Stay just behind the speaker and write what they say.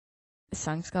The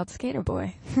song's called Sk8r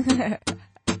Boy.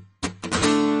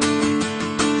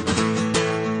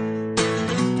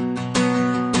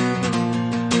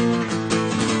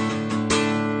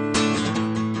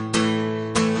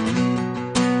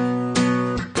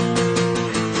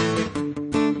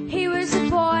 He was a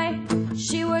boy,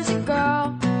 she was a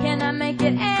girl. Can I make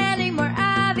it any more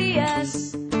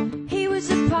obvious? He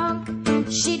was a punk,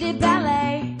 she did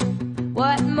ballet.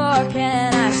 What more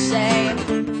can I say?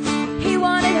 He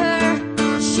wanted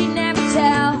her, she'd never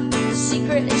tell.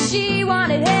 Secretly she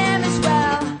wanted him as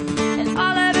well. And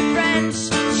all of her friends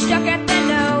stuck at their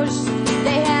nose.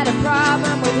 They had a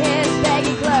problem with his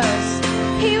baggy clothes.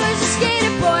 He was a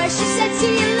skater boy, she said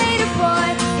see you later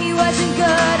boy. He wasn't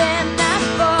good enough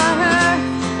for her.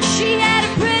 She had a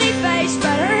pretty face,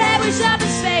 but her head was up in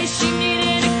space. She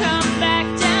needed to come back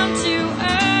down to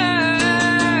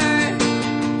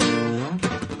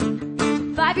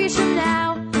earth. 5 years from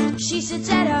now, she sits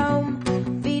at home,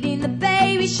 feeding the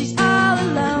baby, she's all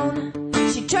alone.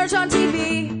 She turns on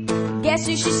TV, guess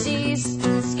who she sees?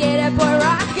 Sk8r Boy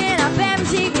rocking up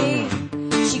MTV.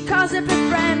 She calls up her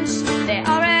friends, they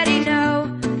already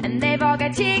know, and they've all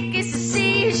got tickets to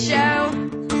see her show.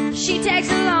 She tags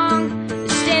along,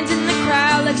 stands in the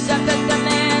crowd, looks up at the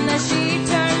man that she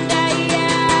turned down.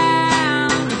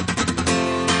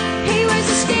 He was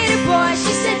a skater boy,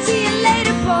 she said see you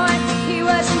later boy. He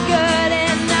wasn't good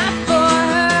enough for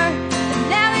her, but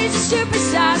now he's a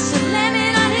superstar,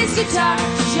 slamming on his guitar.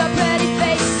 Your pretty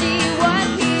face, see what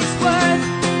he's worth.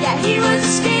 Yeah, he was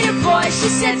a skater boy, she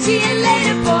said see you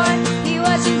later boy. He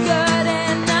wasn't good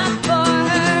enough for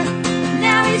her, but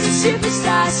now he's a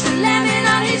superstar, slamming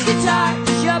on his guitar.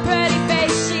 Your pretty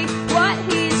face, see what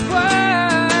he's worth.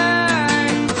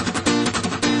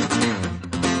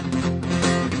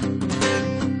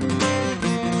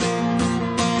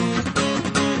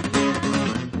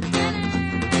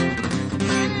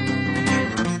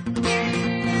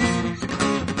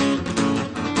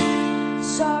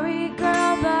 Sorry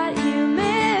girl, but you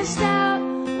missed out.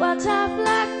 Well, tough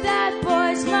luck, that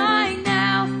boy's mine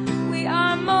now. We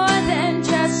are more than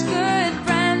just good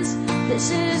friends.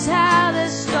 This is how the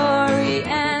story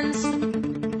ends.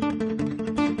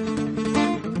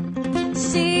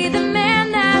 See the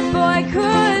man that boy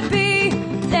could be.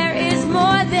 There is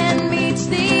more than meets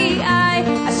the eye.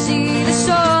 I see the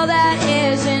soul that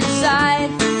is inside.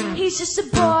 He's just a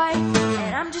boy,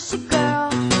 and I'm just a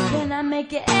girl. Can I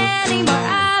make it any more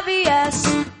obvious?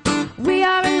 We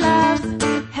are in love,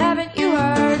 haven't you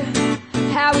heard?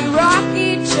 How we rock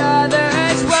each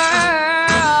other's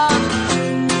world.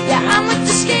 Yeah, I'm with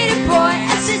the skater boy,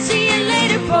 I said see you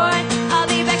later boy. I'll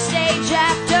be backstage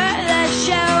after the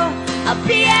show. I'll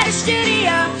be at a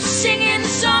studio, singing the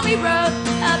song we wrote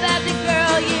about the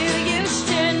girl you used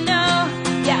to know.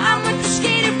 Yeah, I'm with the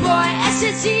skater boy, I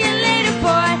said see you later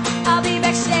boy. I'll be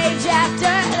backstage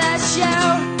after the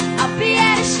show. I'll be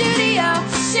at a studio,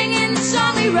 singing the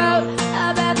song we wrote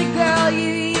about the girl you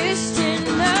used to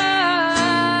know.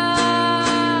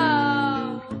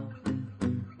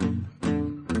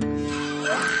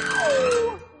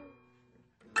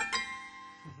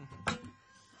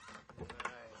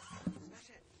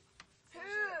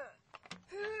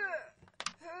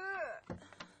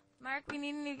 Mark, we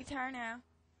need a new guitar now.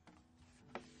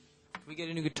 We get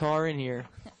a new guitar in here.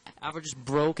 Avril just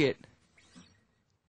broke it.